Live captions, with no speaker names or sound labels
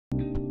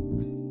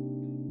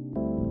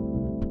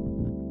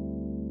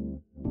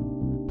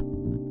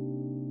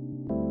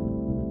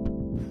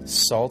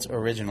SALT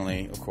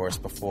originally, of course,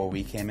 before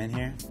we came in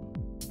here,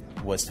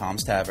 was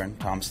Tom's Tavern.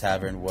 Tom's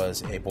Tavern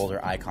was a Boulder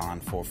icon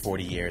for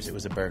 40 years. It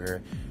was a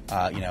burger,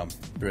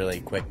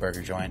 really quick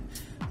burger joint.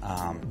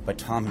 But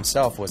Tom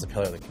himself was a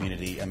pillar of the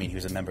community. I mean, he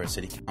was a member of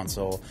city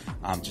council,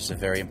 just a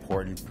very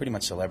important, pretty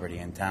much celebrity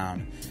in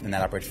town. And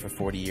that operated for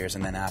 40 years.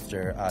 And then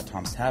after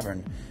Tom's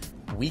Tavern,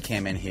 we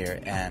came in here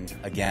and,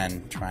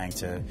 again, trying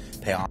to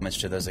pay homage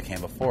to those that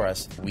came before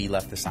us, we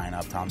left the sign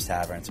up, Tom's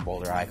Tavern, it's a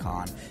Boulder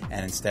icon,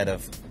 and instead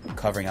of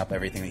covering up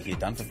everything that he had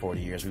done for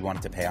 40 years, we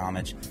wanted to pay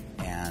homage,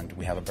 and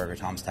we have a burger,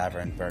 Tom's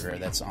Tavern burger,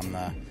 that's on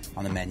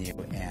the menu,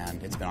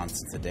 and it's been on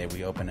since the day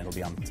we opened. It'll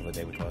be on until the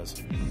day we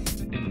close.